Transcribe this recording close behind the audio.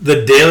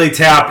The Daily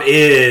Tap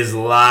is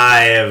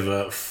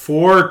live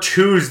for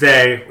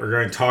Tuesday. We're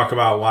going to talk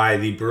about why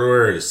the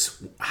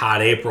Brewers'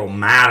 hot April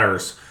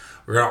matters.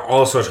 We're going to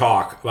also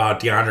talk about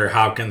DeAndre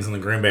Hopkins and the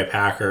Green Bay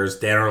Packers,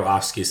 Dan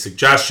Orlovsky's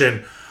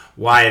suggestion,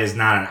 why it is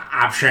not an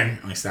option.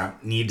 We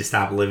need to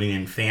stop living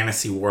in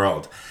fantasy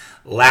world.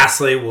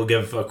 Lastly, we'll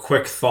give a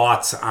quick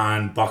thoughts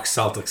on Bucks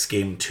Celtics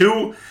Game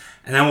 2,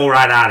 and then we'll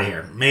ride out of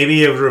here.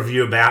 Maybe a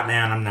review of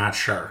Batman, I'm not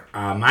sure.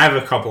 I have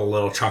a couple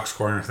little Chuck's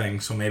Corner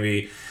things, so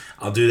maybe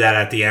I'll do that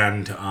at the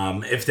end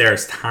if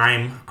there's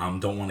time.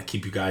 Don't want to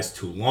keep you guys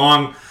too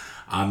long.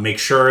 Make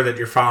sure that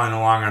you're following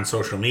along on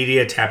social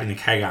media, Tapping the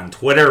Keg on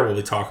Twitter. We'll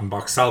be talking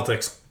Bucks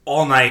Celtics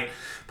all night.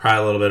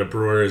 Probably a little bit of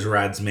Brewers,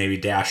 Reds, maybe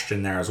dashed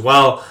in there as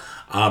well.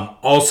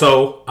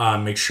 Also,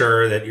 make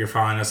sure that you're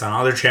following us on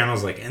other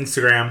channels like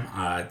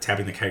Instagram,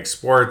 Tapping the Keg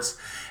Sports,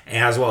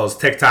 as well as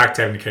TikTok,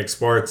 Tapping the Keg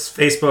Sports,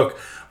 Facebook.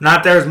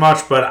 Not there as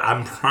much, but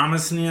I'm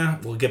promising you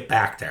we'll get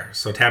back there.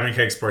 So Tapping the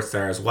Keg Sports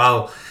there as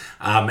well.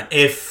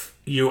 If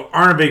you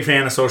aren't a big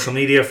fan of social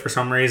media for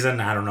some reason,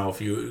 I don't know if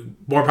you,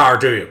 more power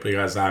to you,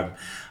 because I'm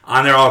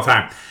on there all the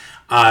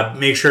time.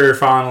 Make sure you're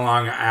following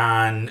along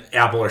on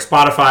Apple or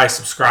Spotify.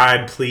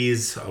 Subscribe,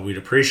 please. We'd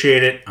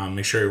appreciate it.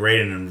 Make sure you're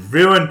rating and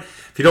reviewing.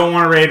 If you don't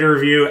want to rate or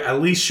review,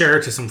 at least share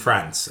it to some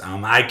friends.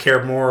 I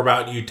care more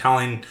about you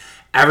telling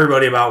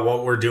everybody about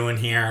what we're doing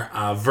here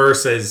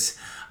versus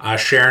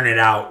sharing it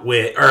out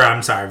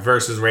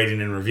versus rating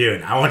and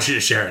reviewing. I want you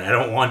to share it. I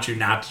don't want you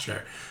not to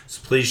share.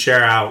 So please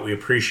share out. We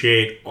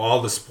appreciate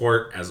all the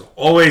support as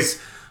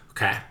always.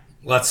 Okay,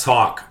 let's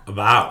talk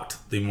about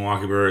the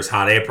Milwaukee Brewers'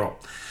 hot April.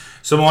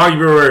 So Milwaukee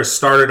Brewers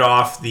started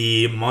off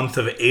the month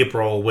of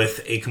April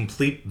with a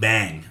complete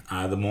bang.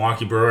 The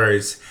Milwaukee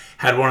Brewers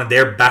had one of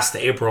their best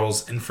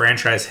Aprils in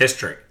franchise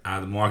history.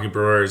 The Milwaukee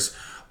Brewers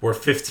were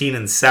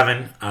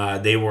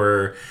 15-7. They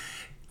were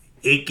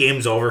 8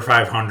 games over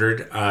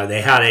 500.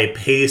 They had a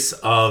pace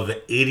of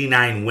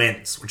 89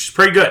 wins, which is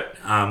pretty good.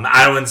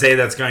 I wouldn't say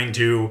that's going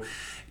to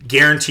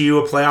guarantee you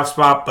a playoff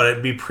spot, but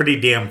it'd be pretty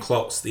damn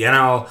close. The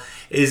NL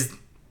is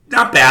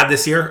not bad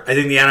this year. I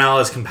think the NL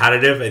is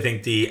competitive. I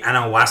think the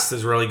NL West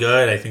is really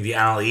good. I think the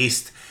NL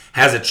East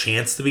has a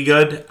chance to be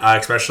good,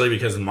 especially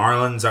because the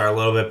Marlins are a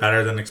little bit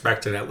better than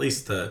expected, at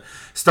least to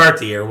start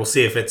the year. We'll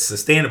see if it's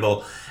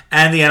sustainable.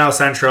 And the NL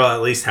Central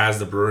at least has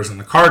the Brewers and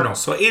the Cardinals.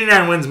 So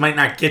 89 wins might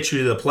not get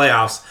you to the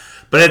playoffs,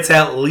 but it's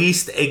at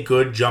least a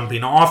good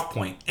jumping off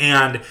point.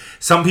 And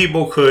some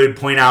people could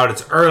point out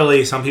it's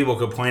early. Some people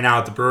could point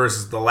out the Brewers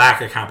is the lack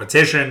of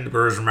competition. The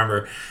Brewers,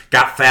 remember,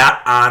 got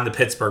fat on the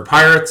Pittsburgh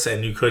Pirates,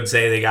 and you could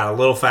say they got a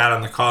little fat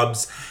on the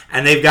Cubs,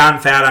 and they've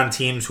gotten fat on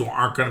teams who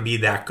aren't going to be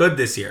that good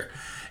this year.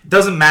 It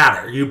doesn't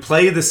matter. You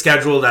play the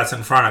schedule that's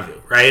in front of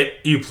you, right?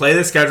 You play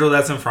the schedule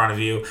that's in front of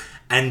you,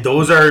 and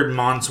those are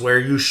months where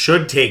you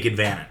should take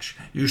advantage.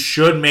 You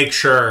should make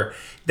sure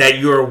that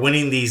you are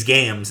winning these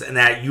games and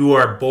that you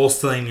are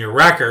bolstering your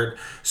record,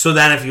 so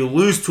then if you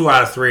lose 2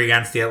 out of 3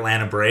 against the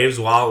Atlanta Braves,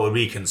 while it would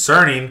be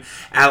concerning,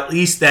 at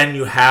least then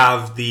you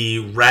have the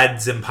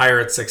Reds and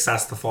Pirates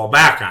success to fall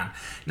back on.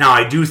 Now,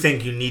 I do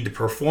think you need to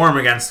perform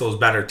against those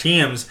better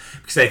teams,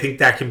 because I think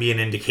that can be an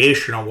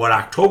indication of what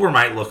October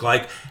might look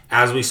like,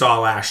 as we saw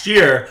last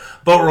year.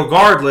 But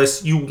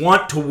regardless, you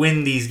want to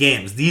win these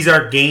games. These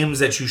are games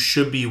that you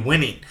should be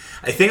winning.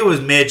 I think it was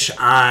Mitch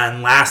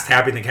on last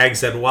Tapping the Keg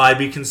said, well, I'd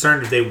be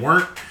concerned if they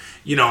weren't,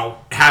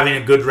 having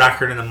a good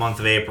record in the month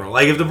of April.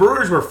 Like, if the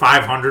Brewers were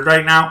 500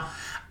 right now,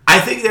 I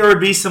think there would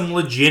be some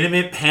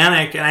legitimate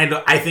panic, and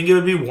I think it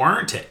would be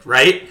warranted,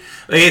 right?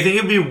 Like, I think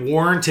it would be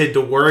warranted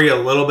to worry a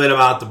little bit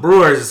about the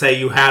Brewers and say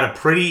you had a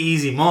pretty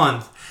easy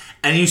month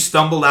and you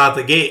stumbled out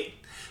the gate.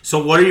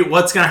 So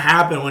what's going to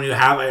happen when you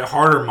have a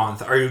harder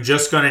month? Are you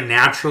just going to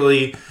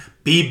naturally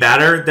be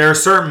better? There are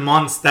certain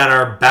months that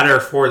are better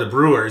for the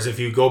Brewers if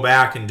you go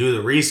back and do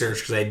the research,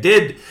 because I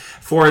did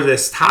for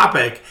this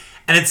topic,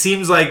 and it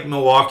seems like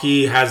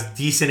Milwaukee has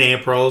decent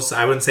Aprils.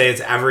 I wouldn't say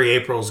it's every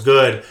April's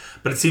good,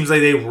 but it seems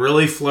like they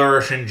really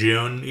flourish in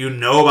June. You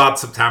know about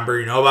September.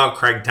 You know about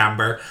Craig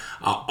Timber.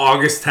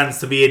 August tends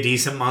to be a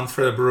decent month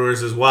for the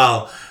Brewers as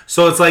well.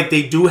 So it's like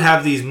they do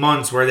have these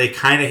months where they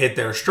kind of hit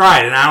their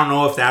stride. And I don't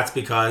know if that's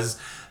because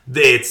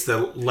it's the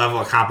level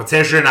of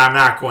competition. I'm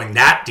not going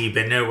that deep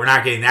into it. We're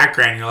not getting that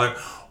granular.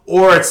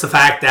 Or it's the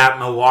fact that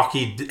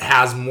Milwaukee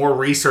has more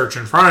research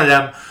in front of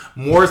them,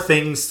 more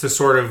things to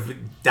sort of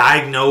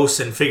diagnose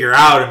and figure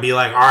out and be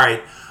like, all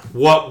right,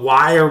 what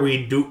are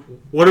we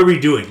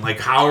doing? Like,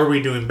 how are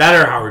we doing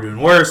better? How are we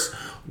doing worse?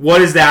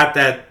 What is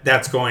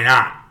that's going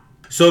on?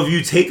 So if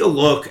you take a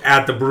look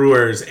at the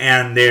Brewers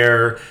and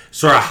their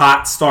sort of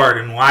hot start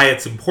and why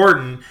it's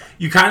important,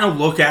 you kind of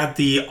look at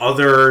the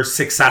other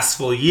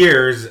successful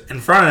years in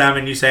front of them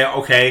and you say,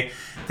 okay,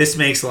 this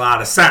makes a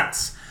lot of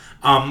sense.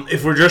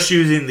 If we're just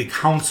using the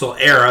Council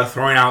era,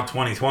 throwing out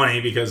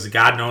 2020, because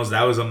God knows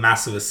that was a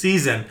mess of a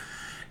season,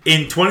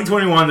 in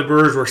 2021, the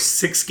Brewers were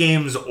 6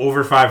 games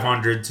over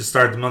 500 to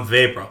start the month of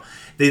April.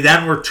 They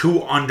then were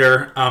 2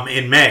 under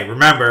in May.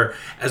 Remember,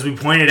 as we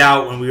pointed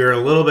out when we were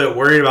a little bit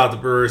worried about the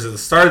Brewers at the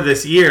start of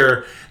this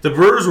year, the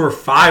Brewers were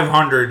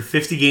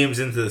 550 games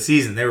into the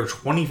season. They were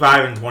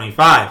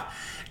 25-25.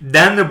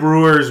 Then the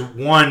Brewers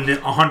won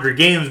 100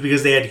 games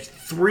because they had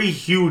 3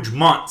 huge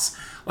months.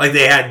 Like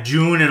they had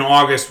June and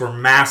August were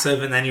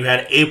massive, and then you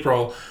had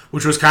April,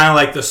 which was kind of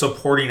like the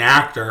supporting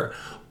actor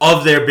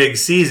of their big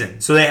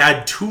season. So they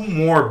had 2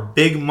 more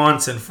big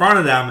months in front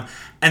of them,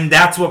 and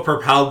that's what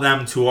propelled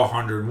them to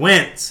 100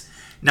 wins.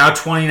 Now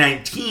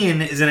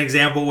 2019 is an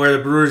example where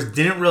the Brewers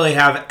didn't really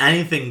have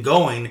anything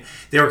going.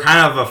 They were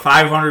kind of a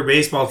 500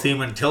 baseball team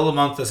until the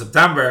month of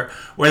September,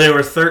 where they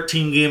were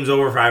 13 games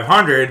over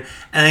 500,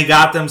 and they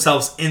got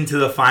themselves into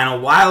the final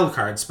wild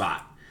card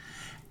spot.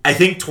 I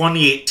think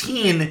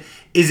 2018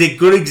 is a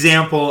good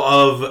example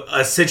of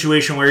a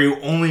situation where you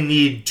only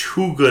need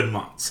 2 good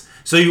months.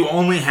 So you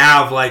only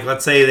have, like,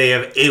 let's say they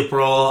have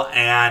April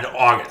and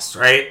August,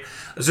 right?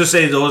 Let's just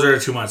say those are the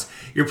 2 months.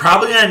 You're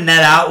probably going to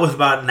net out with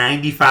about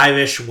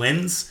 95-ish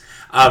wins.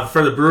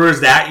 For the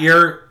Brewers that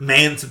year,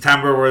 May and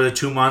September were the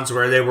 2 months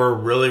where they were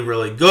really,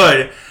 really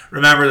good.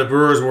 Remember, the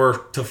Brewers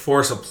were to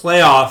force a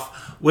playoff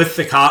with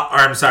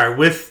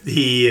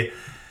the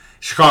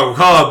Chicago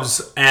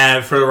Cubs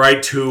and for the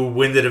right to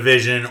win the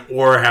division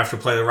or have to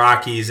play the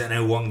Rockies in a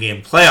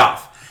 1-game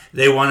playoff.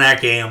 They won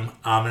that game,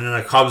 and then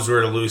the Cubs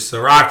were to lose to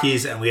the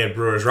Rockies, and we had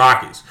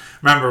Brewers-Rockies.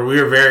 Remember, we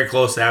were very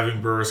close to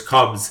having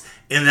Brewers-Cubs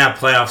in that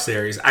playoff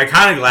series. I'm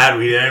kind of glad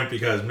we didn't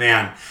because,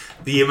 man,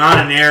 the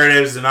amount of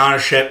narratives, the amount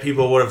of shit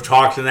people would have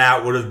talked in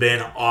that would have been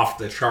off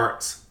the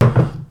charts.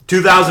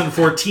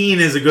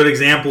 2014 is a good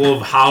example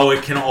of how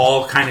it can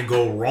all kind of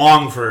go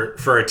wrong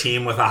for a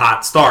team with a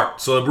hot start.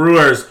 So the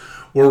Brewers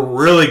were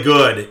really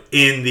good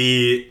in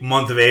the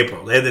month of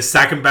April. They had the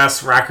second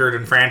best record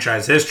in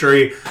franchise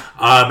history,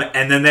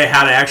 and then they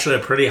had actually a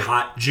pretty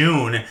hot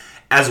June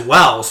as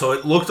well. So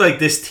it looked like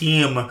this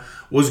team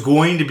was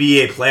going to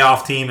be a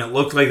playoff team. It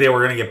looked like they were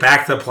going to get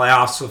back to the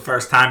playoffs for the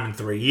first time in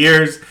 3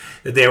 years,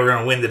 that they were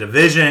going to win the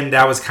division.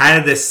 That was kind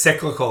of this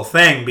cyclical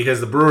thing because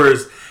the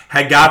Brewers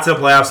had got to the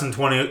playoffs in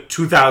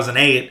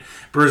 2008.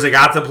 Brewers had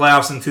got to the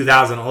playoffs in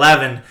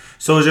 2011.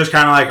 So it was just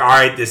kind of like, all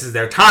right, this is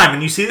their time.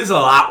 And you see this a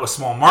lot with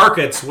small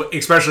markets,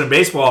 especially in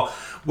baseball,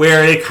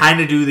 where they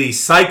kind of do these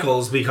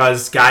cycles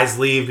because guys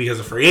leave because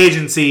of free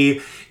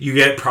agency. You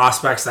get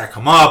prospects that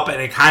come up,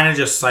 and it kind of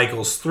just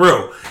cycles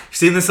through. You've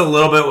seen this a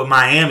little bit with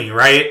Miami,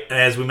 right?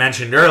 As we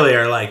mentioned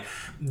earlier, like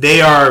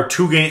they are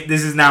 2 games.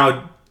 This is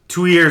now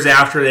 2 years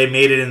after they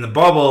made it in the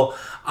bubble.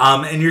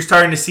 And you're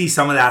starting to see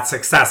some of that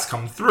success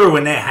come through,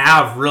 and they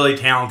have really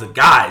talented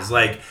guys.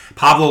 Like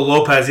Pablo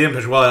Lopez, he didn't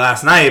pitch well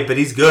last night, but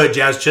he's good.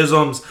 Jazz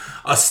Chisholm's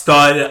a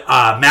stud.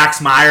 Max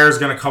Meyer is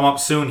going to come up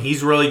soon.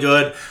 He's really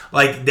good.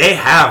 Like, they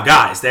have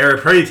guys. They're a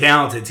pretty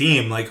talented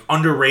team, like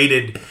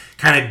underrated,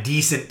 kind of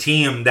decent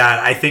team that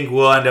I think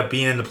will end up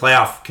being in the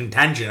playoff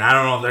contention. I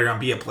don't know if they're going to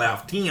be a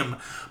playoff team,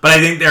 but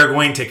I think they're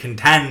going to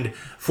contend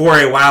for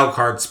a wild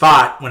card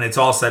spot when it's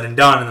all said and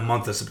done in the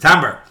month of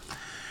September.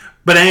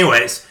 But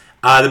anyways,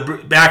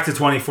 back to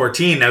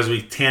 2014 as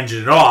we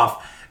tangented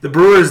off, the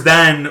Brewers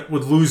then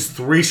would lose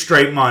 3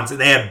 straight months, and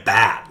they had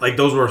bad. Like,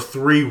 those were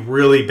 3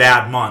 really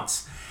bad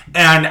months.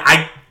 And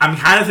I'm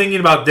kind of thinking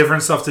about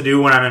different stuff to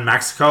do when I'm in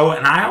Mexico,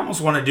 and I almost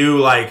want to do,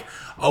 like,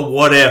 a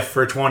what-if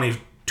for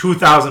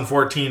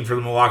 2014 for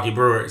the Milwaukee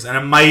Brewers. And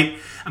I'm going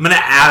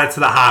to add it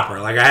to the hopper.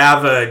 Like, I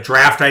have a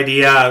draft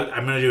idea.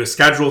 I'm going to do a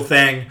schedule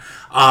thing.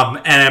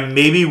 And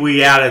maybe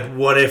we added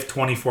what if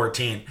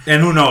 2014.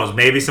 And who knows?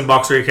 Maybe some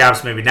Bucks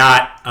recaps, maybe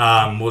not.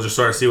 We'll just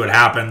sort of see what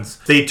happens.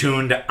 Stay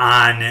tuned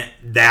on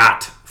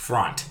that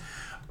front.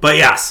 But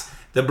yes,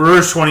 the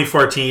Brewers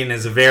 2014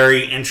 is a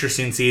very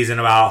interesting season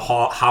about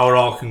how it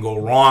all can go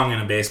wrong in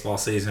a baseball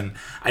season.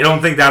 I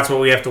don't think that's what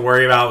we have to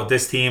worry about with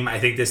this team. I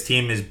think this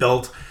team is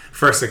built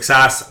for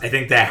success. I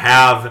think they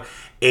have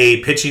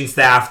a pitching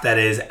staff that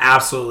is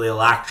absolutely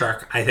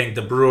electric. I think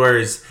the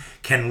Brewers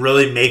can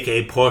really make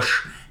a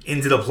push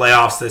into the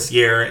playoffs this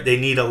year. They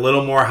need a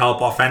little more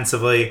help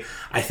offensively.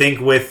 I think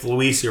with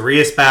Luis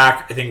Urias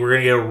back, I think we're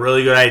going to get a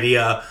really good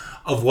idea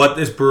of what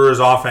this Brewers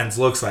offense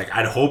looks like.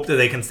 I'd hope that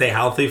they can stay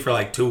healthy for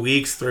like 2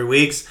 weeks, 3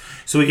 weeks,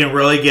 so we can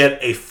really get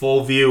a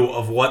full view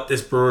of what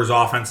this Brewers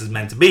offense is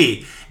meant to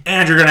be.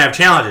 And you're going to have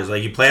challenges.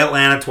 Like, you play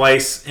Atlanta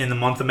twice in the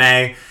month of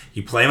May.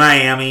 You play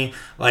Miami.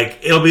 Like,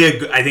 it'll be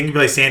I think you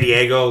play San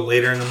Diego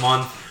later in the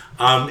month.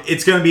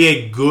 It's going to be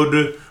a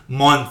good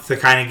month to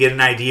kind of get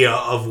an idea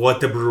of what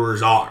the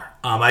Brewers are.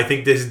 I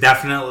think this is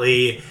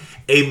definitely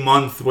a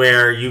month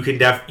where you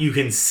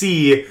can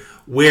see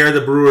where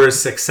the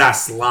Brewers'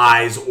 success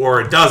lies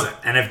or it doesn't.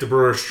 And if the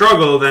Brewers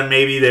struggle, then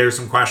maybe there's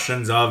some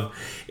questions of,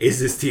 is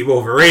this team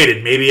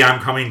overrated? Maybe I'm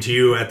coming to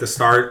you at the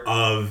start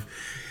of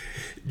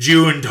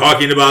June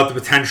talking about the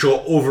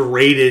potential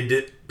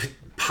overrated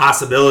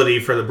possibility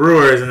for the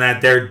Brewers and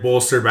that they're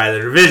bolstered by the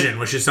division,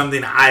 which is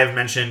something I have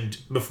mentioned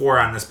before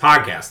on this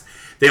podcast.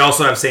 They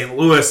also have St.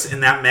 Louis in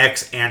that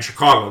mix and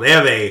Chicago. They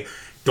have a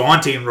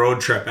daunting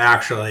road trip,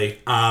 actually.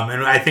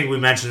 And I think we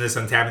mentioned this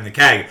on Tapping the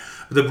Keg.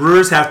 The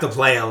Brewers have to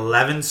play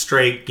 11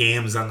 straight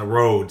games on the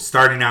road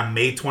starting on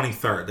May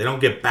 23rd. They don't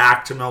get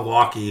back to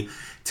Milwaukee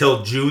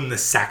till June the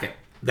 2nd.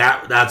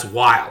 That's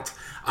wild.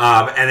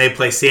 And they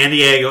play San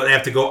Diego. They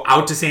have to go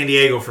out to San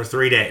Diego for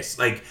 3 days.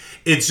 Like,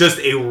 it's just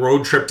a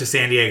road trip to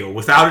San Diego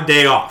without a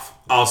day off.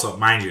 Also,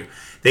 mind you,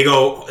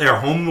 they're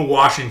home to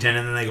Washington,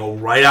 and then they go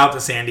right out to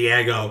San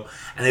Diego,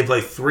 and they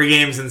play 3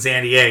 games in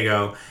San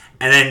Diego,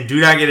 and then do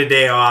not get a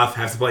day off.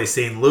 Have to play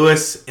St.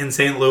 Louis in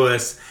St.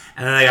 Louis,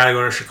 and then they got to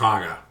go to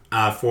Chicago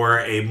for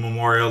a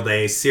Memorial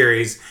Day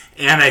series,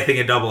 and I think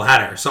a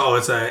doubleheader. So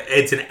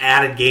it's an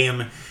added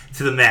game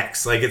to the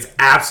mix. Like, it's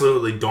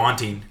absolutely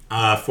daunting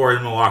for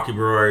the Milwaukee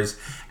Brewers,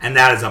 and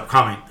that is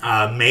upcoming.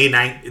 May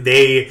 9th,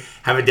 they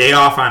have a day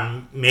off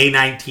on May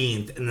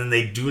 19th, and then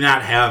they do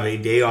not have a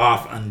day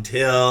off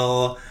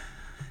until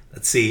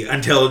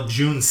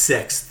June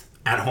 6th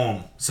at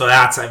home. So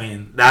that's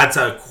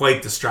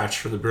quite the stretch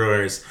for the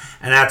Brewers,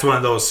 and that's one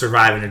of those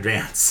survive in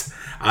advance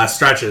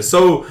stretches.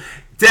 So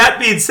that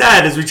being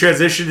said, as we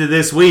transition to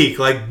this week,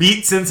 like,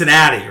 beat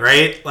Cincinnati,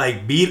 right?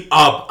 Like, beat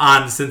up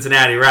on the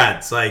Cincinnati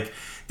Reds. Like,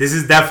 this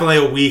is definitely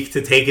a week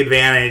to take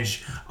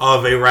advantage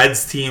of a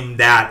Reds team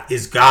that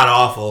is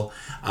god-awful.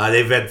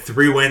 They've had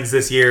 3 wins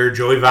this year.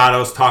 Joey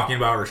Votto's talking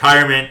about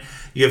retirement.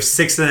 You have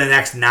 6 of the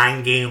next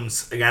 9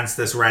 games against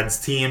this Reds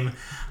team.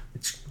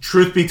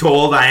 Truth be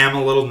told, I am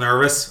a little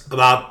nervous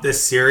about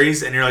this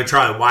series. And you're like,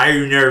 Charlie, why are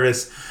you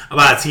nervous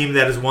about a team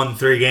that has won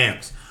 3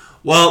 games?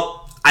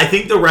 Well, I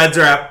think the Reds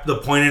are at the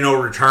point of no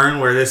return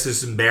where this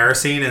is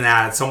embarrassing, and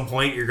that at some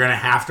point you're going to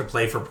have to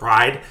play for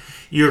pride.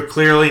 You're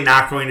clearly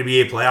not going to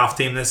be a playoff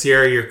team this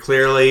year. You're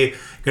clearly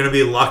going to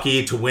be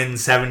lucky to win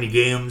 70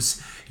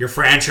 games. Your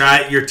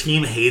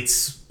team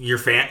hates your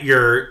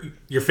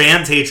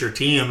fans hate your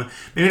team.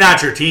 Maybe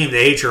not your team.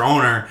 They hate your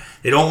owner.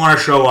 They don't want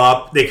to show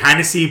up. They kind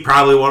of see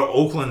probably what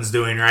Oakland's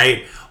doing,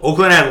 right?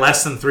 Oakland had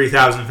less than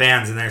 3,000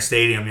 fans in their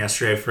stadium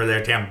yesterday for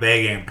their Tampa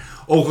Bay game.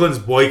 Oakland's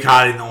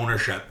boycotting the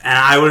ownership. And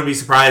I wouldn't be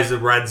surprised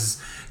if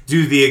Reds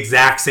do the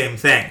exact same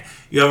thing.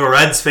 You have a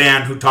Reds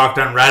fan who talked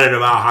on Reddit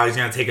about how he's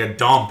going to take a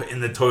dump in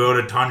the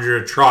Toyota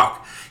Tundra truck.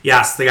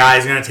 Yes, the guy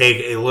is going to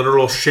take a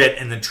literal shit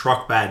in the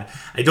truck bed.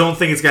 I don't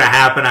think it's going to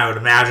happen. I would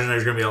imagine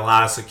there's going to be a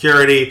lot of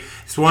security.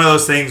 It's one of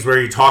those things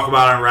where you talk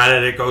about on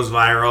Reddit, it goes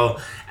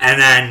viral, and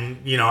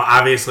then,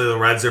 obviously the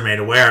Reds are made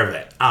aware of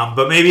it.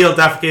 But maybe he'll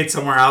defecate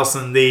somewhere else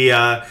in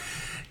the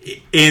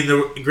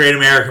Great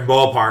American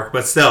Ballpark.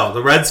 But still,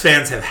 the Reds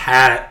fans have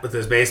had it with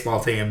this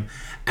baseball team.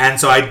 And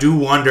so I do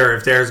wonder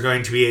if there's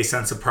going to be a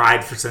sense of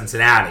pride for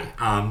Cincinnati.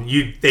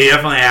 They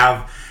definitely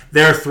have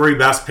their 3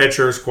 best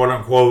pitchers, quote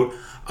unquote,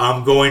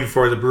 going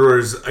for the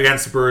Brewers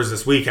against the Brewers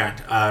this week.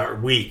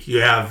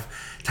 You have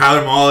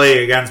Tyler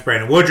Mahle against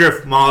Brandon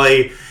Woodruff.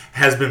 Mahle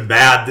has been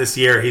bad this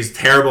year. He's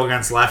terrible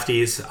against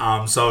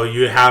lefties. So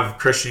you have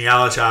Christian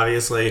Yelich,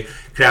 obviously,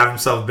 could have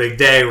himself a big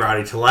day.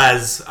 Rowdy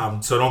Tellez.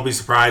 So don't be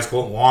surprised.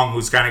 Colton Wong,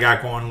 who's kind of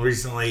got going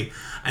recently.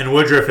 And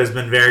Woodruff has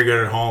been very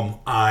good at home.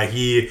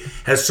 He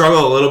has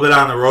struggled a little bit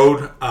on the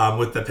road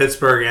with the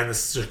Pittsburgh and the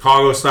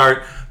Chicago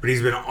start, but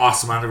he's been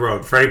awesome on the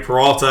road. Freddie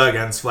Peralta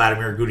against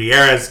Vladimir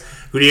Gutierrez.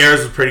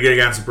 Gutierrez was pretty good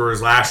against the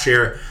Brewers last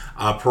year.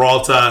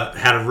 Peralta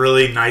had a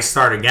really nice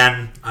start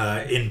again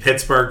in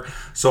Pittsburgh,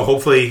 so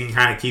hopefully he can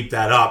kind of keep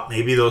that up.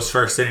 Maybe those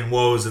first inning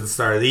woes at the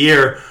start of the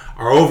year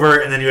are over,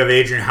 and then you have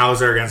Adrian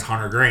Hauser against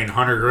Hunter Green.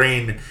 Hunter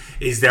Green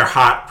is their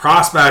hot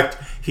prospect.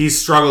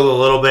 He's struggled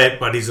a little bit,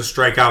 but he's a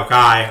strikeout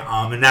guy,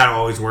 and that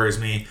always worries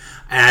me.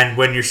 And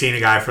when you're seeing a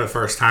guy for the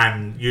first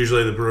time,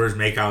 usually the Brewers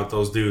make out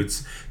those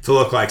dudes to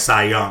look like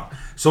Cy Young.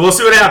 So we'll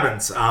see what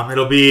happens.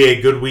 It'll be a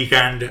good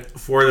weekend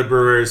for the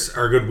Brewers,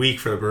 or a good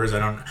week for the Brewers. I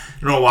don't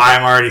know why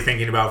I'm already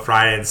thinking about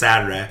Friday and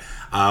Saturday.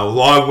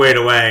 Long wait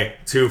away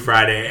to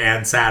Friday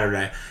and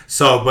Saturday.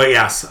 So, but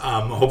yes,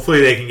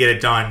 hopefully they can get it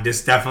done.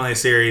 This is definitely a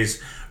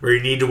series where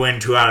you need to win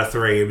 2 out of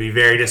 3. It'd be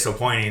very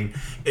disappointing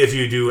if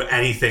you do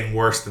anything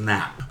worse than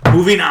that.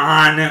 Moving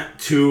on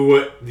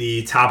to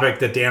the topic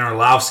that Dan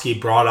Orlovsky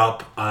brought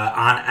up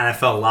on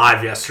NFL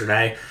Live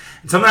yesterday.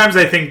 And sometimes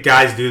I think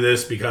guys do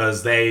this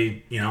because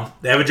they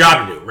have a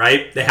job to do,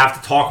 right? They have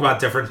to talk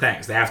about different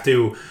things. They have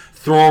to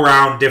throw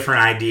around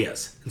different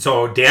ideas. And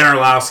so Dan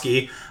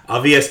Orlovsky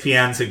of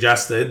ESPN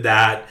suggested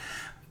that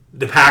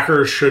the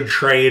Packers should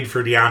trade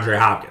for DeAndre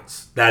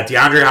Hopkins. That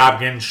DeAndre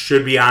Hopkins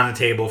should be on the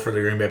table for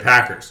the Green Bay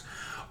Packers.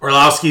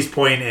 Orlovsky's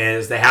point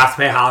is they have to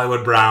pay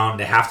Hollywood Brown,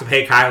 they have to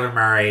pay Kyler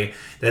Murray,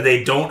 that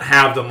they don't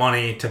have the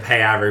money to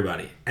pay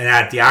everybody. And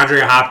that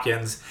DeAndre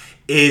Hopkins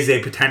is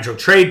a potential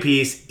trade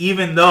piece,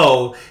 even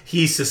though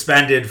he's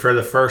suspended for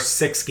the first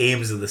 6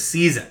 games of the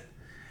season.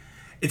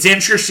 It's an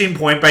interesting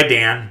point by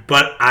Dan,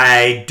 but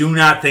I do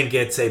not think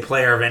it's a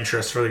player of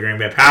interest for the Green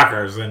Bay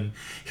Packers, and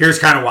here's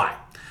kind of why.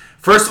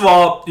 First of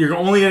all, you're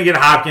only going to get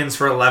Hopkins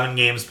for 11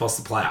 games plus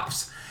the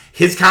playoffs.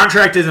 His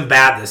contract isn't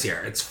bad this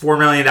year. It's $4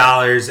 million.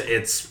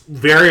 It's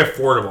very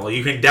affordable.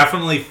 You can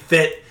definitely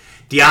fit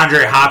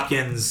DeAndre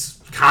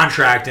Hopkins'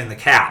 contract in the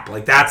cap.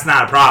 Like, that's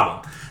not a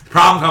problem. The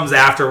problem comes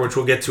after, which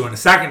we'll get to in a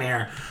second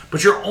here.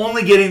 but you're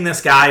only getting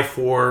this guy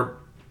for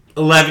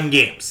 11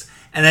 games.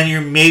 And then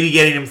you're maybe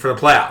getting him for the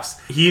playoffs.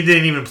 He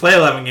didn't even play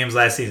 11 games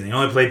last season. He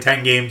only played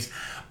 10 games.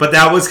 But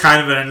that was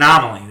kind of an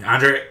anomaly.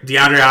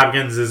 DeAndre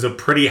Hopkins is a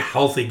pretty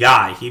healthy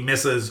guy. He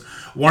misses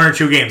 1 or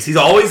 2 games. He's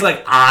always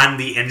like on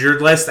the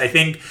injured list. I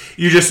think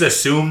you just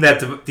assume that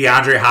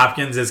DeAndre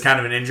Hopkins is kind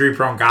of an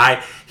injury-prone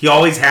guy. He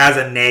always has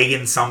a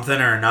nagging something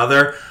or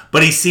another,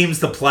 but he seems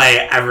to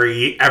play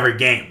every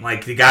game.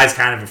 Like the guy's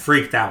kind of a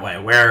freak that way,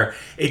 where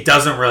it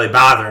doesn't really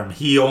bother him.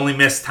 He's only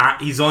missed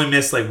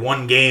like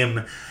 1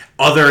 game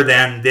other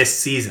than this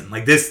season.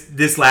 Like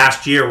this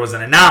last year was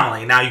an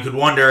anomaly. Now you could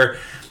wonder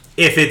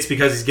if it's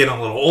because he's getting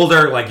a little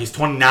older, like he's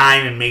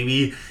 29 and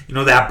maybe,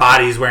 that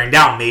body is wearing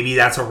down. Maybe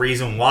that's a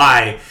reason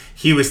why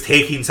he was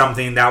taking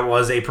something that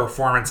was a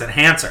performance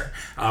enhancer.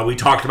 We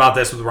talked about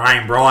this with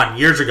Ryan Braun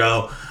years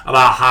ago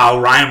about how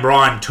Ryan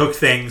Braun took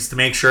things to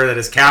make sure that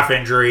his calf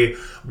injury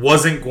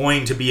wasn't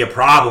going to be a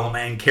problem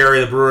and carry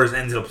the Brewers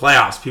into the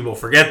playoffs. People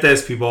forget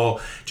this.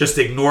 People just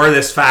ignore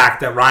this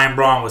fact that Ryan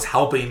Braun was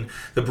helping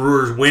the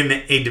Brewers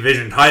win a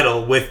division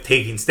title with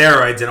taking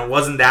steroids, and it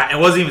wasn't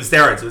even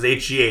steroids, it was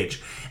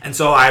HGH. And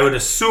so I would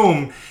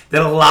assume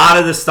that a lot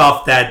of the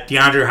stuff that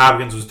DeAndre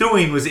Hopkins was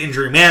doing was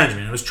injury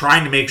management. It was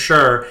trying to make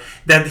sure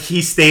that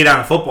he stayed on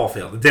the football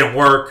field. It didn't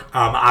work.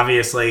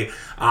 Obviously,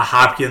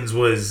 Hopkins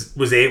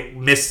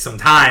missed some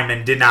time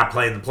and did not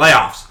play in the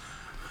playoffs.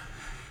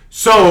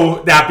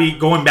 So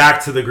going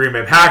back to the Green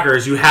Bay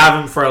Packers, you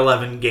have him for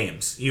 11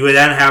 games. You would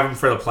then have him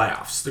for the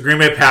playoffs. The Green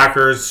Bay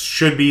Packers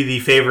should be the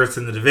favorites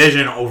in the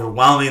division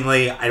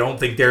overwhelmingly. I don't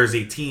think there's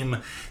a team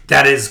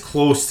that is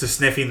close to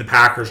sniffing the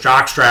Packers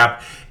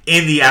jockstrap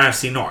in the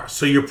NFC North.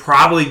 So you're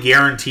probably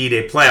guaranteed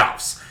a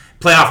playoff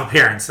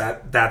appearance,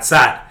 that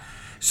said.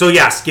 So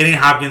yes, getting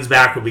Hopkins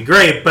back would be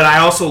great, but I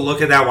also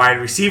look at that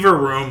wide receiver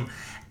room,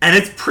 and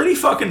it's pretty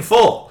fucking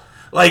full.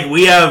 Like,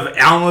 we have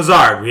Allen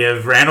Lazard, we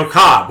have Randall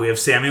Cobb, we have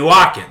Sammy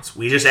Watkins,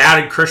 we just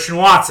added Christian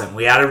Watson,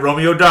 we added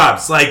Romeo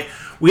Doubs. Like,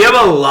 we have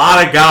a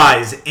lot of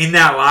guys in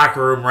that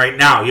locker room right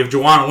now. You have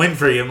Juwan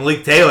Winfrey and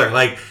Malik Taylor.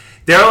 Like,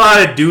 there are a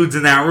lot of dudes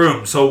in that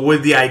room. So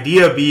would the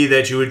idea be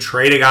that you would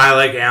trade a guy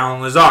like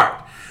Allen Lazard?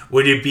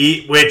 Would it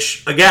be,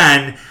 which,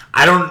 again,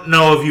 I don't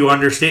know if you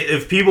understand,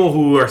 if people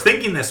who are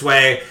thinking this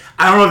way,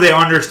 I don't know if they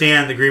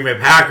understand the Green Bay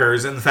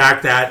Packers and the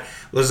fact that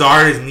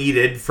Lazard is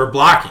needed for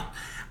blocking.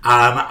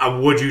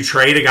 Would you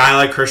trade a guy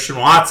like Christian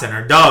Watson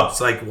or Doubs?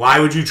 Like, why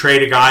would you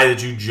trade a guy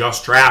that you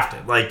just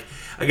drafted? Like,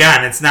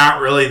 again, it's not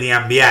really the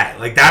NBA.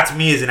 Like, that to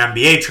me is an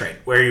NBA trade,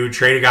 where you would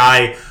trade a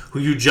guy who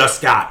you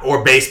just got,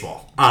 or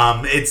baseball.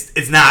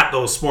 It's not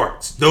those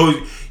sports.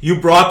 You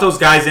brought those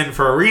guys in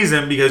for a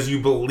reason because you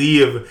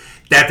believe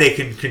that they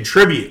can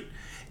contribute.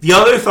 The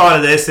other thought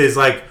of this is,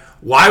 like,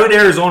 why would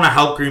Arizona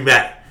help Green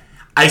Bay?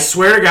 I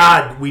swear to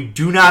God, we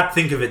do not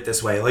think of it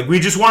this way. Like, we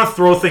just want to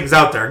throw things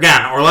out there.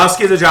 Again,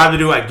 Orlovsky has a job to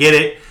do, I get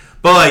it.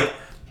 But, like,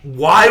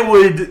 why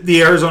would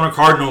the Arizona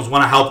Cardinals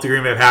want to help the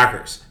Green Bay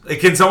Packers? Like,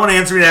 can someone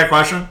answer me that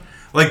question?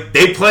 Like,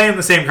 they play in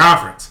the same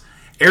conference.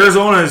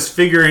 Arizona is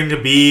figuring to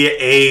be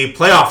a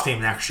playoff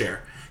team next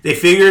year. They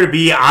figure to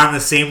be on the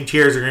same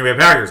tier as the Green Bay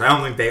Packers. I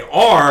don't think they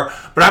are,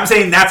 but I'm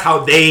saying that's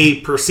how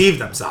they perceive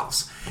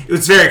themselves.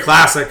 It's very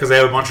classic because they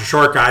have a bunch of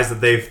short guys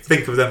that they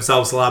think of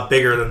themselves a lot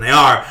bigger than they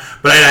are,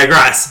 but I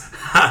digress.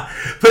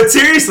 But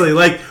seriously,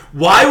 like,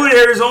 why would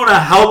Arizona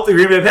help the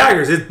Green Bay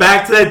Packers? It's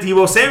back to that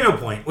Deebo Samuel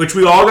point, which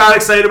we all got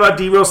excited about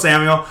Deebo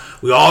Samuel.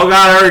 We all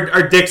got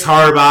our dicks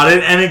hard about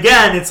it. And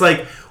again, it's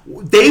like,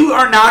 they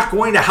are not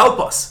going to help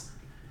us.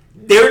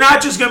 They're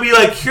not just going to be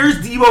like, here's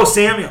Deebo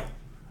Samuel.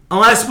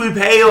 Unless we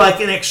pay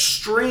like an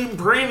extreme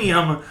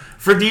premium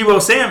for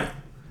Deebo Samuel.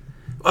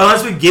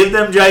 Unless we give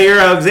them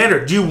Jair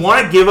Alexander. Do you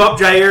want to give up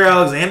Jair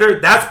Alexander?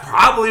 That's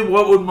probably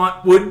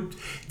what would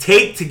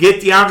take to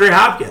get DeAndre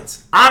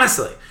Hopkins.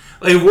 Honestly.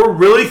 Like, if we're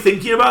really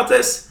thinking about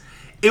this,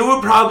 it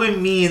would probably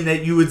mean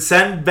that you would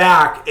send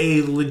back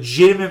a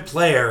legitimate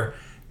player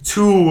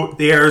to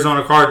the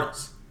Arizona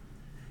Cardinals.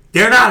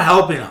 They're not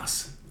helping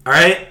us.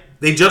 Alright?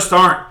 They just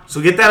aren't. So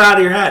get that out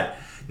of your head.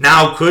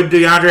 Now, could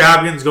DeAndre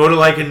Hopkins go to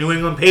like a New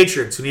England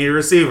Patriots who need a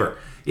receiver?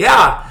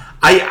 Yeah,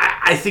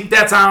 I think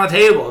that's on the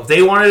table. If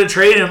they wanted to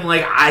trade him,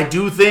 like, I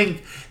do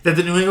think that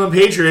the New England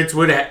Patriots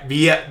would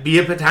be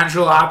a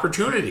potential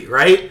opportunity,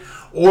 right?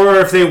 Or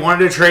if they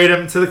wanted to trade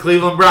him to the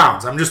Cleveland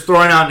Browns. I'm just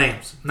throwing out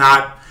names.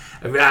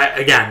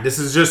 Again, this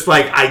is just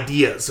like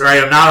ideas,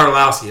 right? I'm not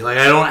Orlowski. Like,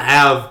 I don't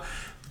have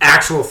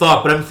actual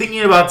thought, but I'm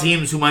thinking about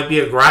teams who might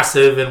be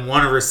aggressive and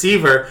want a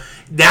receiver.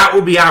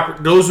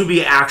 Those would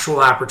be actual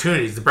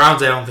opportunities. The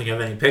Browns, I don't think,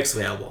 have any picks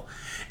available.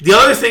 The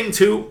other thing,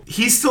 too,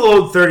 he's still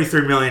owed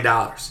 $33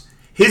 million.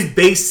 His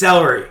base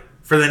salary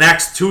for the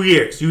next 2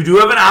 years. You do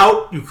have an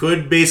out. You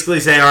could basically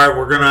say, all right,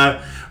 we're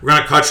gonna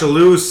cut you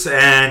loose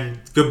and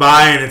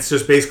goodbye, and it's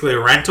just basically a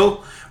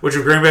rental, which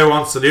if Green Bay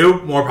wants to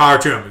do, more power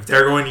to them. If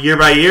they're going year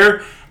by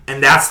year,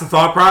 and that's the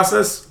thought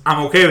process,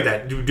 I'm okay with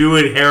that. You do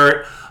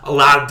inherit a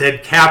lot of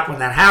dead cap when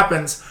that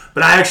happens.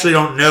 But I actually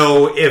don't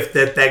know if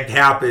that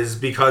cap is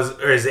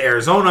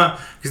Arizona,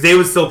 because they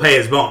would still pay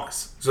his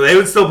bonus. So they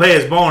would still pay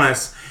his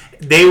bonus.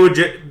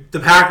 the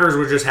Packers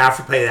would just have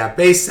to pay that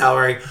base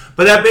salary,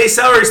 but that base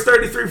salary is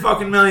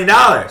 $33 million.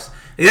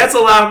 That's a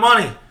lot of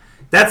money.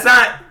 That's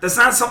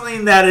not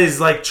something that is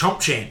like chump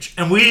change.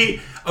 And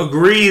we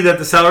agree that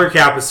the salary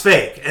cap is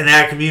fake and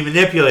that can be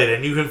manipulated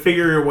and you can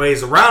figure your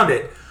ways around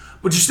it.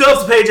 But you still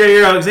have to pay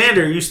Jair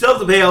Alexander. You still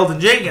have to pay Elgton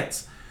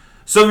Jenkins.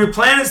 So if your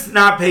plan is to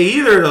not pay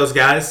either of those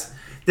guys,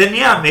 then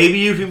yeah, maybe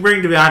you can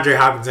bring DeAndre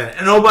Hopkins in.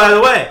 And oh, by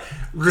the way,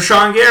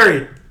 Rashawn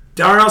Gary,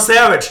 Darnell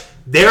Savage,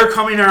 they're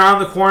coming around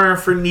the corner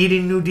for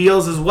needing new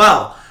deals as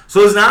well.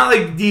 So it's not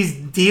like these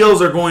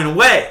deals are going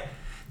away.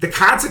 The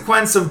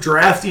consequence of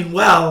drafting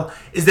well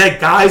is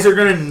that guys are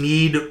going to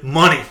need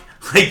money.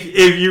 Like,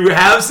 if you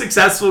have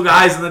successful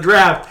guys in the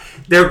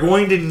draft, they're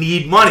going to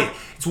need money.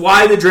 It's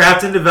why the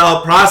draft and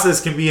develop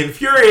process can be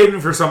infuriating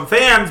for some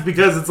fans,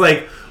 because it's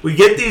like, we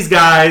get these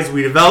guys,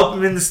 we develop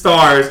them into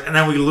stars, and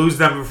then we lose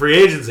them in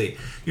free agency.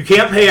 You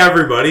can't pay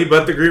everybody,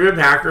 but the Green Bay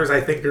Packers,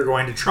 I think, are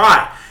going to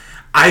try.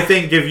 I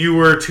think if you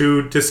were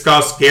to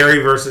discuss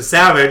Gary versus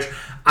Savage,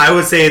 I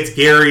would say it's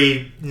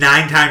Gary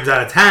 9 times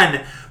out of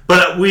 10.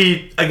 But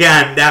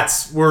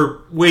we're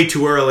way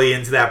too early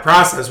into that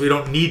process. We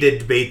don't need to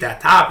debate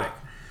that topic.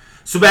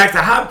 So back to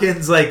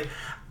Hopkins,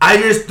 I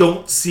just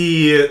don't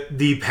see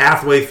the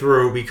pathway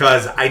through,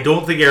 because I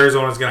don't think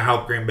Arizona is going to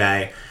help Green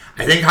Bay.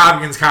 I think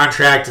Hopkins'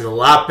 contract is a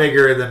lot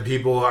bigger than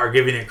people are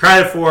giving it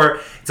credit for.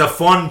 It's a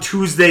fun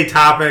Tuesday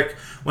topic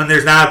when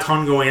there's not a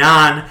ton going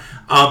on.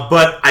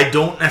 But I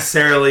don't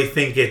necessarily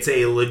think it's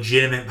a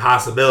legitimate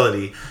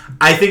possibility.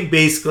 I think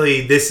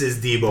basically this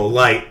is Debo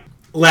light.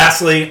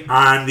 Lastly,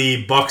 on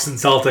the Bucks and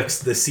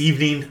Celtics this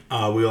evening,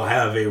 we will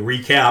have a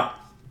recap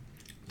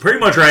pretty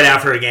much right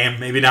after the game.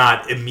 Maybe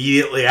not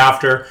immediately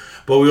after,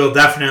 but we will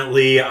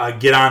definitely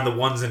get on the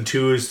ones and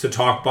twos to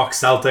talk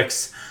Bucks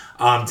Celtics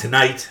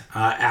tonight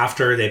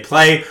after they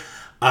play.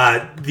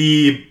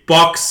 The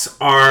Bucks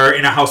are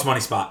in a house money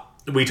spot.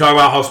 We talk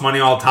about house money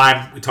all the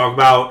time. We talk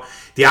about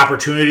the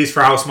opportunities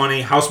for house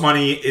money. House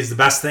money is the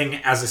best thing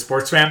as a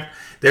sports fan.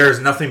 There is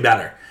nothing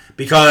better,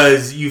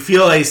 because you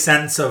feel a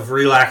sense of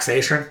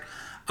relaxation.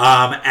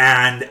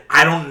 And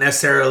I don't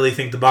necessarily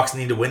think the Bucks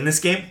need to win this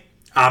game.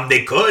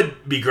 They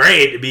could be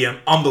great. It'd be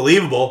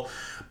unbelievable.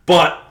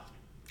 But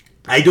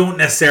I don't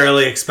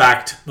necessarily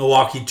expect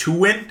Milwaukee to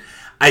win.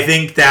 I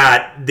think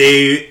that I'd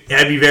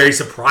be very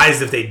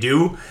surprised if they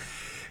do.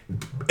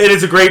 It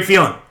is a great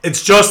feeling.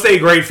 It's just a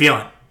great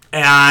feeling.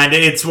 And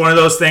it's one of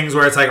those things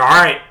where it's like, all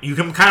right, you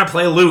can kind of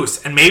play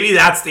loose. And maybe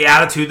that's the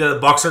attitude that the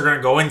Bucks are going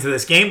to go into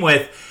this game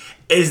with,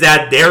 is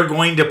that they're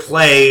going to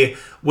play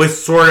with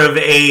sort of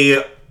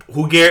a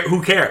who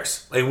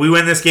cares? Like, we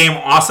win this game,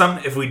 awesome.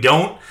 If we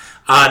don't,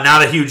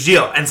 not a huge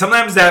deal. And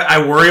sometimes that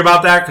I worry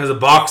about that, because the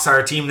Bucks are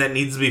a team that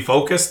needs to be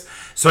focused.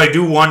 So I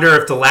do wonder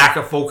if the lack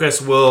of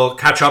focus will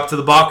catch up to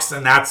the Bucks,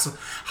 and that's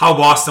how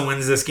Boston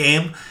wins this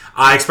game.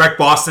 I expect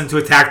Boston to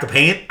attack the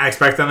paint. I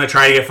expect them to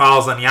try to get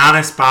fouls on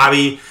Giannis,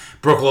 Bobby,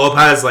 Brook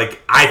Lopez.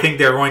 I think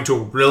they're going to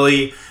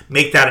really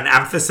make that an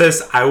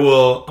emphasis. I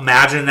will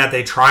imagine that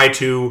they try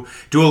to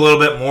do a little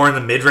bit more in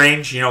the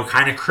mid-range,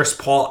 kind of Chris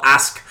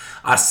Paul-esque.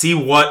 See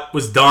what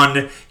was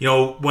done,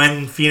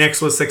 when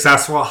Phoenix was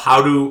successful.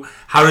 How do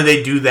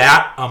they do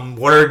that?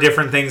 What are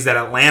different things that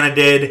Atlanta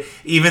did?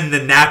 Even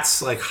the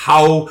Nets,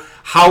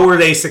 how were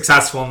they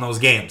successful in those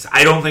games?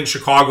 I don't think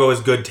Chicago is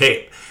good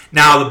tape.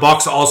 Now, the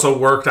Bucks also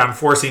worked on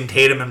forcing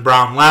Tatum and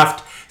Brown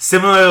left,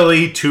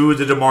 similarly to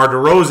the DeMar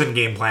DeRozan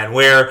game plan,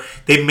 where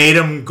they made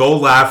him go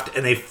left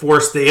and they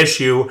forced the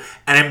issue,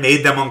 and it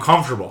made them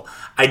uncomfortable.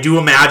 I do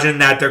imagine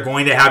that they're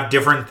going to have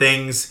different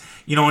things,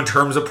 in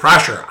terms of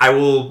pressure. I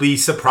will be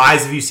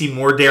surprised if you see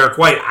more Derek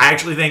White. I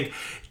actually think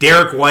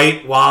Derek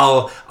White,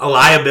 while a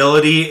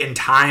liability in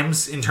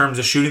times in terms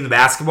of shooting the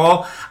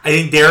basketball, I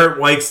think Derek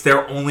White's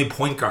their only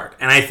point guard.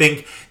 And I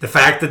think the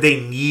fact that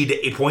they need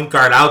a point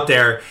guard out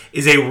there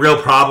is a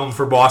real problem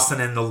for Boston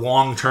in the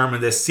long term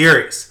of this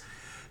series.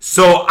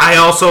 So I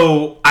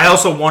also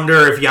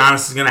wonder if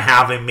Giannis is going to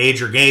have a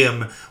major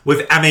game,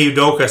 with Ime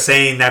Udoka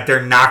saying that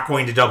they're not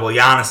going to double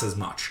Giannis as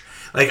much.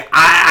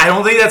 I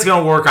don't think that's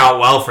going to work out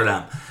well for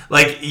them.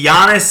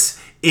 Giannis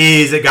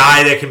is a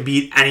guy that can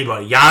beat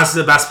anybody. Giannis is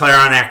the best player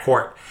on that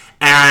court.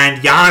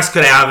 And Giannis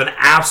could have an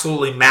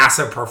absolutely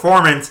massive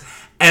performance,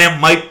 and it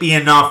might be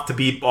enough to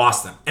beat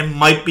Boston. It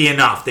might be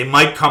enough. They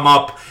might come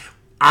up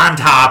on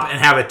top and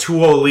have a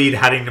 2-0 lead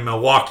heading to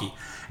Milwaukee.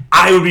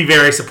 I would be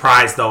very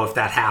surprised, though, if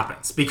that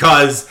happens,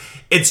 because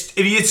it's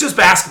just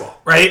basketball,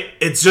 right?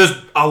 It's just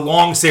a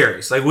long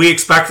series. We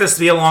expect this to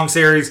be a long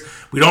series.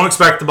 We don't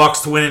expect the Bucks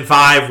to win in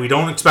 5. We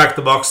don't expect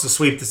the Bucks to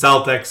sweep the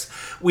Celtics.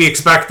 We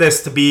expect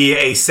this to be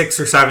a 6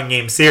 or 7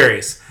 game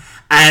series.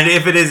 And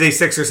if it is a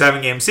 6 or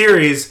 7 game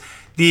series,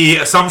 the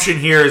assumption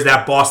here is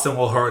that Boston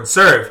will hard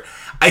serve.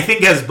 I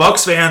think as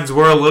Bucks fans,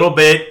 we're a little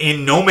bit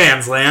in no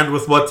man's land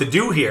with what to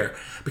do here.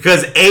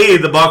 Because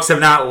the Bucks have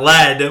not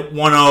led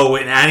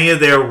 1-0 in any of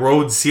their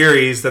road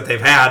series that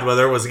they've had,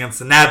 whether it was against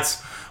the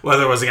Nets,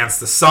 whether it was against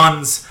the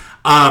Suns.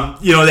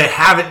 They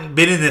haven't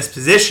been in this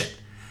position.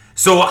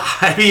 So,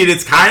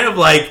 it's kind of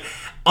like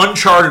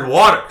uncharted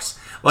waters.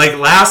 Like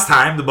last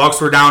time, the Bucks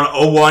were down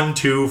 0-1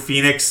 to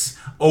Phoenix,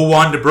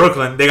 0-1 to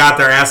Brooklyn. They got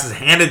their asses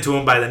handed to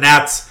them by the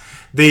Nets.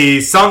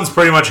 The Suns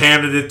pretty much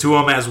handed it to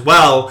them as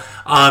well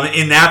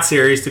in that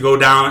series to go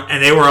down,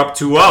 and they were up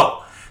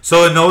 2-0.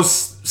 So in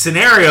those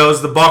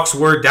scenarios, the Bucks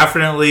were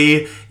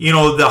definitely,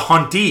 the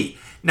huntee.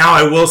 Now,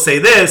 I will say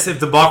this, if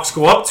the Bucks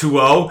go up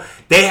 2-0,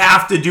 they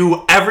have to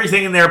do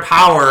everything in their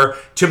power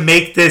to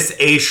make this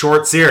a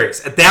short series.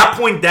 At that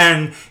point,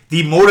 then,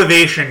 the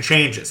motivation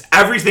changes.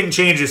 Everything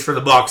changes for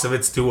the Bucks if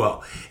it's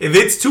 2-0. If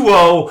it's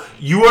 2-0,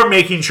 you are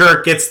making sure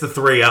it gets the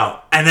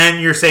 3-0. And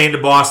then you're saying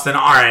to Boston,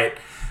 all right,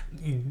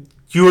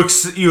 you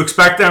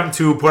expect them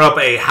to put up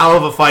a hell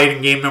of a fight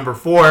in game number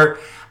 4,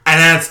 and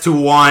then it's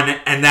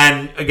 2-1, and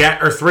then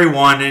again, or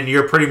 3-1, and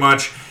you're pretty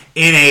much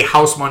in a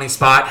house money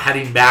spot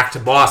heading back to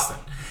Boston.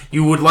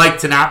 You would like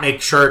to not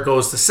make sure it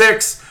goes to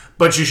 6,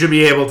 but you should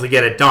be able to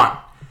get it done.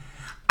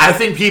 I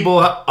think people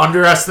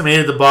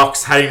underestimated the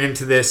Bucks heading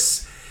into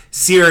this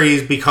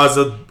series because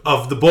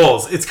of the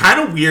Bulls. It's kind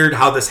of weird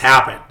how this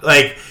happened.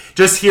 Like,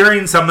 just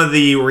hearing some of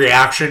the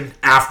reaction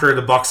after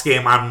the Bucks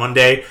game on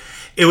Monday,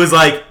 it was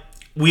like,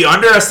 we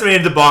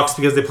underestimated the Bucks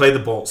because they played the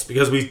Bulls.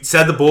 Because we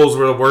said the Bulls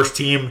were the worst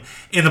team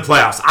in the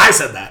playoffs. I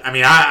said that. I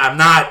mean, I'm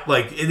not,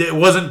 like, it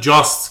wasn't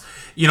just,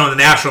 the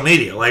national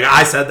media. Like,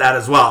 I said that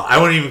as well. I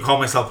wouldn't even call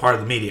myself part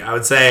of the media. I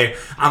would say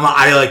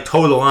I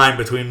toe the line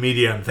between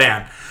media and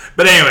fan.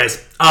 But anyways,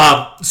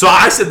 so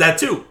I said that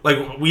too.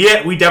 Like, we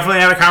definitely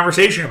had a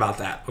conversation about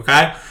that,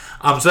 okay?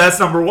 So that's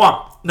number one.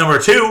 Number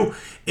two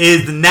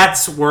is the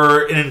Nets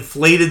were an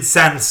inflated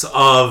sense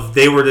of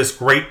they were this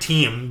great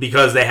team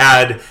because they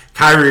had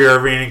Kyrie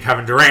Irving and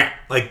Kevin Durant.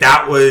 Like,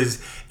 that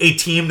was a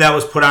team that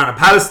was put on a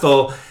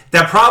pedestal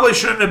that probably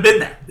shouldn't have been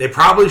there. They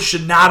probably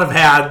should not have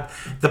had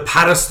the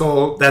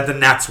pedestal that the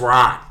Nets were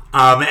on.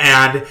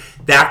 And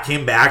that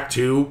came back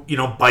to,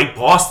 bite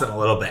Boston a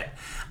little bit.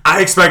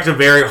 I expect a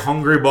very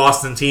hungry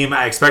Boston team.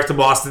 I expect a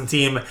Boston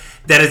team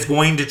that is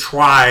going to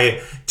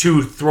try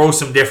to throw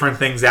some different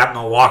things at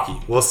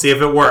Milwaukee. We'll see if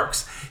it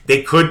works.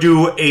 They could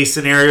do a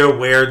scenario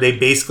where they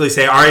basically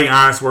say, all right,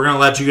 Giannis, we're going to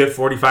let you get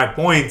 45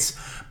 points,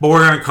 but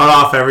we're going to cut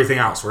off everything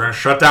else. We're going to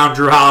shut down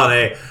Drew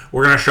Holiday.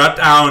 We're going to shut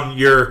down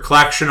your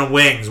collection of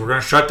wings. We're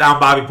going to shut down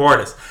Bobby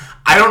Portis.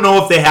 I don't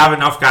know if they have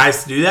enough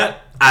guys to do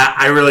that.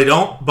 I really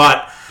don't,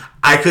 but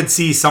I could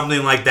see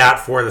something like that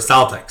for the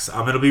Celtics.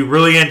 It'll be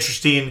really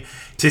interesting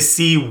to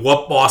see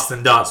what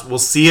Boston does. We'll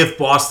see if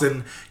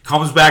Boston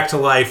comes back to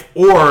life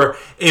or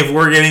if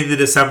we're getting the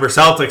December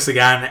Celtics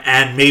again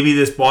and maybe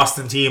this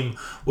Boston team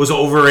was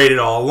overrated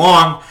all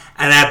along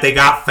and that they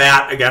got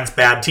fat against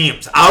bad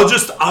teams. I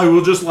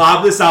will just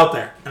lob this out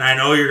there. And I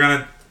know you're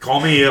going to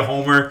call me a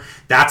homer.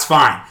 That's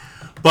fine.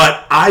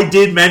 But I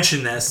did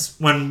mention this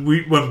when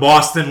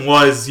Boston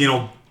was,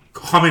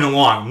 coming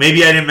along.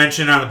 Maybe I didn't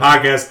mention it on the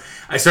podcast.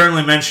 I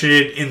certainly mentioned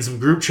it in some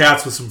group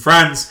chats with some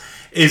friends.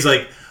 Is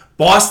like,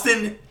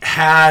 Boston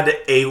had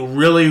a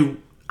really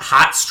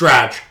hot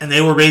stretch, and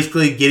they were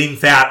basically getting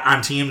fat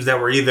on teams that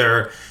were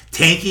either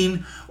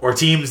tanking or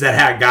teams that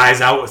had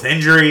guys out with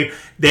injury.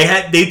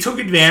 They took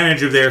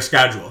advantage of their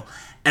schedule.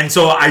 And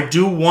so I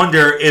do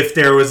wonder if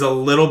there was a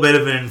little bit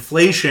of an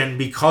inflation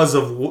because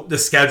of the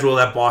schedule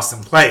that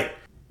Boston played.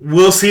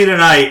 We'll see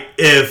tonight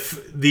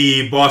if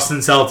the Boston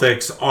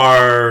Celtics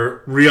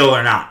are real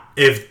or not.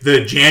 If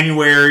the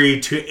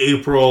January to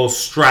April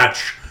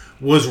stretch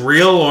was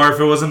real or if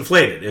it was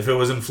inflated. If it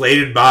was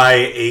inflated by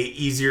a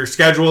easier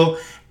schedule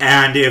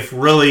and if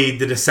really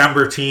the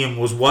December team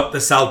was what the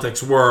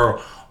Celtics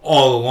were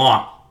all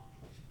along.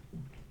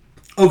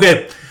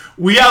 Okay,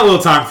 we got a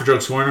little time for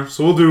Chuck's Corner,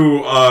 so we'll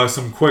do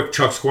some quick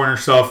Chuck's Corner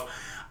stuff.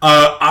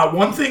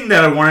 One thing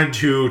that I wanted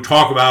to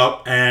talk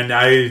about, and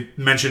I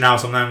mention now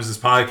sometimes this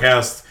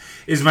podcast,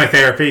 is my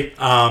therapy.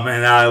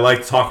 And I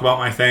like to talk about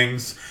my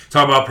things,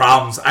 talk about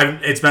problems.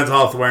 It's Mental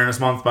Health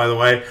Awareness Month, by the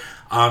way.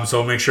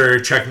 So make sure you're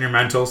checking your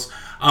mentals.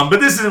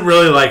 But this isn't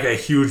really like a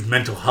huge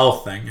mental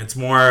health thing. It's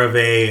more of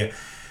a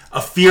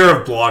fear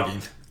of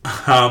blogging,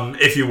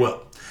 if you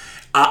will.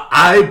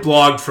 I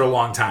blogged for a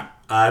long time.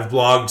 I've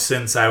blogged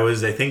since I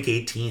was, I think,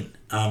 18.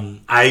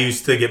 I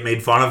used to get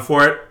made fun of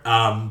for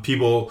it.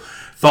 People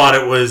thought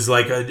it was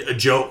like a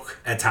joke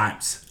at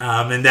times.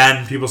 And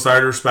then people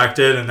started to respect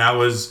it, and that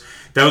was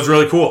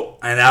really cool.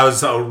 And that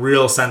was a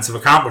real sense of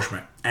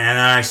accomplishment. And then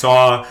I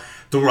saw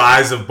the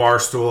rise of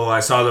Barstool. I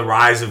saw the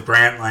rise of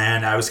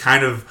Grantland. I was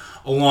kind of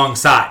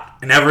alongside.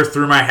 I never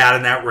threw my hat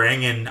in that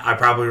ring, and I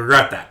probably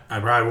regret that.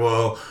 I probably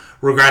will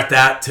regret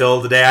that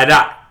till the day I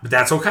die. But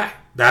that's okay.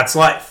 That's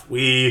life.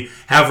 We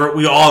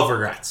all have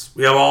regrets.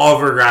 We have all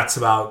have regrets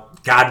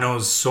about God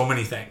knows so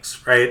many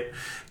things, right?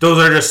 Those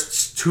are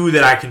just two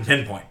that I can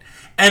pinpoint.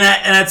 And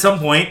at some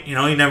point, you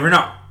never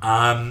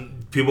know.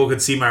 People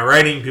could see my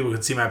writing. People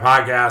could see my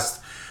podcast.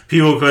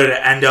 People could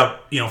end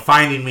up,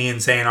 finding me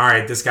and saying, all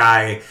right, this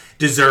guy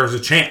deserves a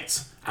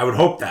chance. I would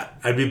hope that.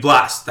 I'd be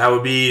blessed. That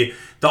would be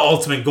the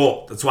ultimate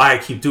goal. That's why I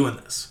keep doing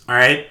this. All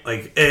right?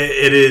 Like,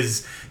 it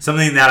is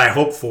something that I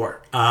hope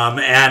for.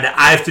 And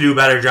I have to do a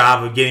better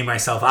job of getting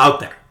myself out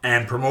there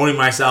and promoting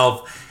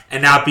myself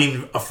and not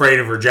being afraid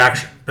of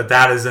rejection. But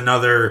that is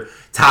another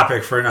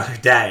topic for another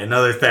day,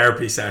 another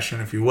therapy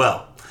session, if you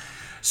will.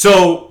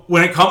 So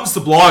when it comes to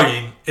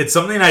blogging, it's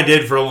something I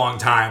did for a long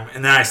time,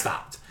 and then I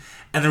stopped.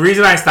 And the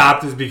reason I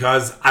stopped is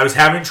because I was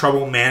having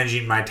trouble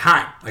managing my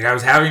time. Like, I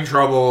was having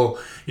trouble,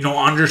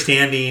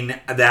 understanding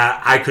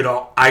that I could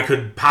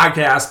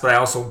podcast, but I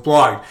also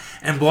blog.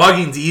 And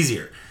blogging's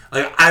easier.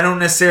 Like, I don't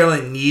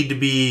necessarily need to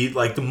be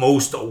like the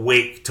most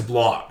awake to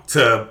blog,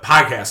 to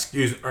blog.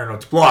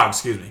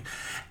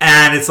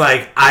 And it's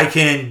like, I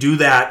can do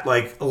that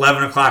like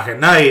 11 o'clock at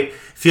night,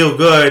 feel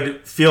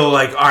good, feel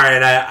like, all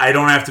right, I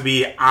don't have to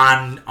be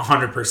on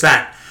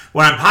 100%.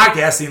 When I'm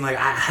podcasting, like,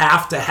 I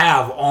have to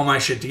have all my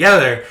shit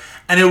together.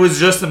 And it was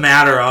just a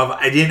matter of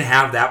I didn't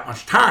have that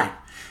much time.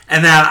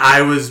 And that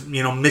I was,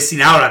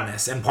 missing out on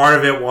this. And part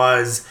of it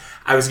was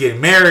I was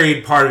getting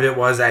married. Part of it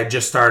was I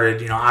just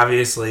started,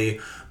 obviously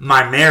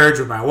my marriage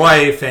with my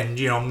wife and,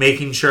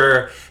 making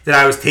sure that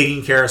I was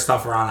taking care of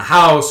stuff around the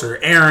house or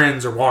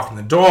errands or walking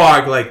the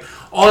dog. Like,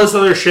 all this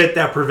other shit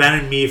that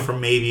prevented me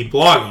from maybe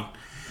blogging.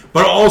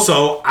 But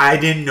also, I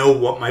didn't know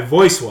what my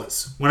voice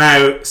was.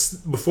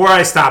 Before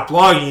I stopped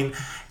blogging,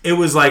 it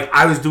was like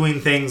I was doing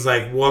things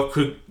like what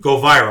could go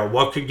viral,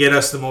 what could get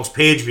us the most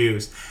page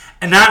views,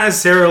 and not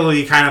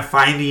necessarily kind of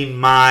finding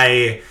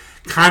my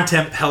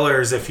content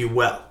pillars, if you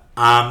will.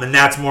 And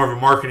that's more of a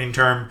marketing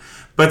term.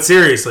 But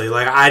seriously,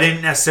 like, I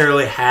didn't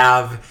necessarily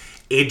have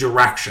a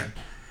direction.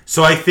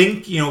 So I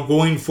think,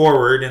 going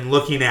forward and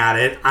looking at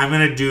it, I'm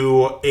going to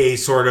do a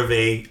sort of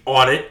a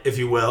audit, if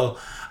you will,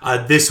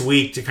 this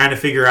week to kind of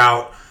figure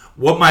out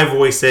what my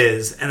voice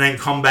is and then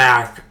come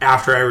back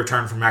after I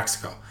return from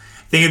Mexico.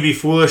 I think it'd be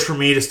foolish for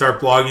me to start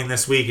blogging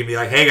this week and be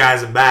like, hey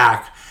guys, I'm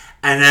back,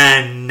 and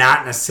then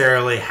not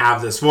necessarily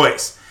have this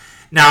voice.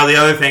 Now, the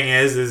other thing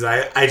is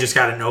I just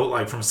got a note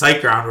like from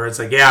SiteGround where it's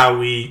like,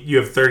 yeah, you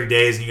have 30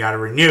 days and you got to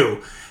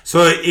renew.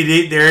 So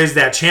there is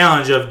that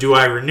challenge of, do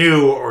I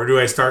renew or do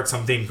I start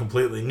something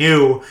completely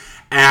new?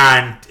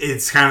 And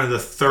it's kind of the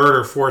third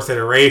or fourth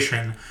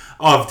iteration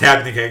of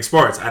Tapping the Keg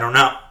Sports. I don't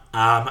know.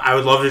 I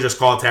would love to just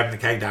call it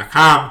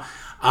tappingthekeg.com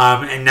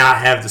and not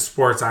have the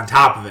sports on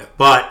top of it.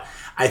 But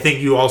I think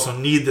you also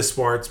need the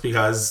sports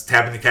because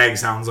Tapping the Keg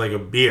sounds like a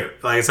beer.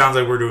 Like, it sounds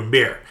like we're doing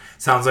beer.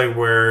 It sounds like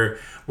we're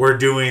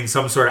doing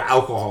some sort of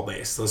alcohol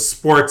base. The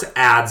sports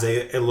adds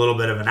a little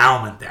bit of an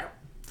element there.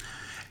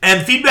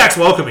 And feedback's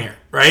welcome here,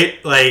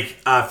 right? Like,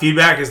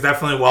 feedback is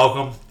definitely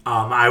welcome.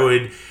 I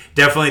would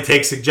definitely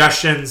take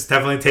suggestions,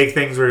 definitely take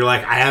things where you're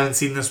like, I haven't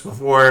seen this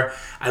before.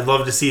 I'd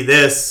love to see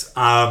this.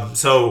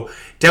 So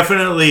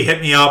definitely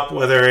hit me up,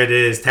 whether it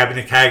is Tapping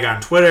the Keg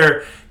on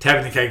Twitter,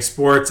 Tapping the Keg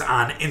Sports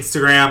on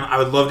Instagram. I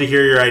would love to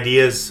hear your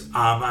ideas.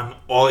 I'm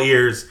all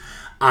ears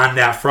on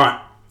that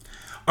front.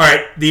 All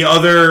right, the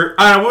other,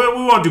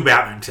 we won't do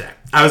Batman today.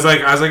 I was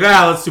like,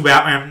 let's do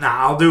Batman.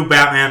 Nah, I'll do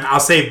Batman. I'll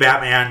save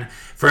Batman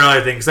for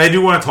another thing because I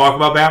do want to talk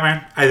about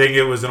Batman. I think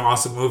it was an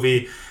awesome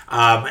movie.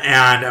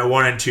 And I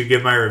wanted to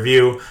give my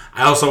review.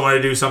 I also want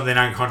to do something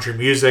on country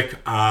music.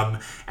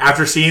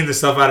 After seeing the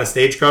stuff out of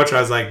Stagecoach, I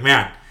was like,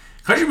 man,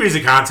 country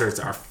music concerts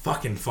are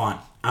fucking fun.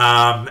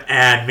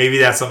 And maybe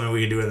that's something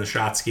we can do in the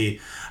Shotsky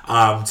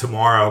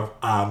tomorrow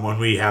when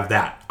we have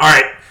that. All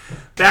right,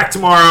 back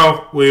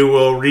tomorrow. We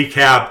will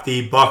recap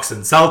the Bucks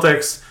and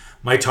Celtics.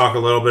 Might talk a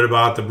little bit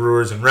about the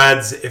Brewers and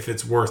Reds if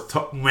it's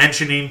worth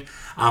mentioning.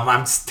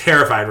 I'm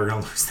terrified we're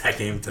going to lose that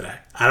game today.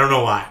 I don't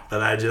know why,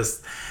 but I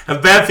just have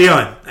a bad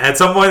feeling. At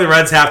some point, the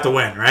Reds have to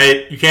win,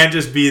 right? You can't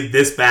just be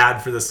this bad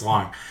for this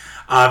long.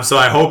 So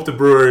I hope the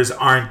Brewers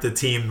aren't the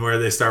team where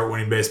they start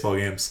winning baseball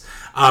games.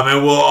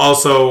 And we'll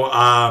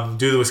also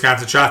do the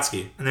Wisconsin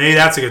Shotsky. And maybe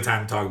that's a good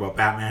time to talk about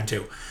Batman,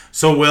 too.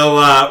 So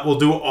we'll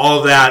do all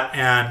of that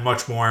and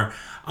much more.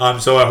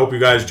 So I hope you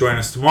guys join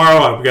us tomorrow.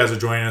 I hope you guys are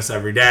joining us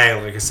every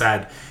day. Like I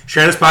said,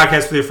 share this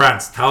podcast with your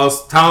friends. Tell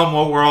them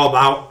what we're all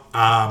about.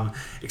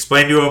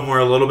 Explain to them we're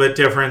a little bit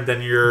different than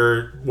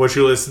what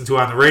you listen to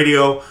on the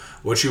radio,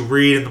 what you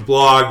read in the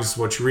blogs,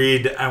 what you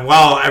read. And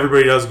while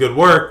everybody does good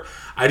work,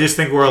 I just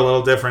think we're a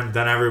little different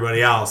than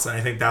everybody else. And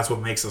I think that's what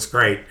makes us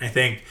great. I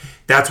think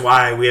that's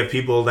why we have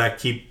people that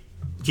keep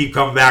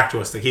coming back to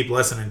us, that keep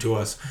listening to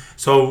us.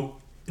 So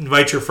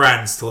invite your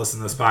friends to listen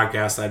to this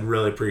podcast. I'd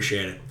really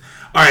appreciate it.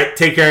 All right,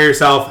 take care of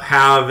yourself.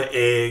 Have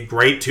a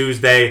great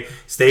Tuesday.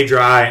 Stay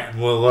dry, and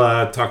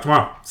we'll talk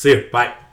tomorrow. See you. Bye.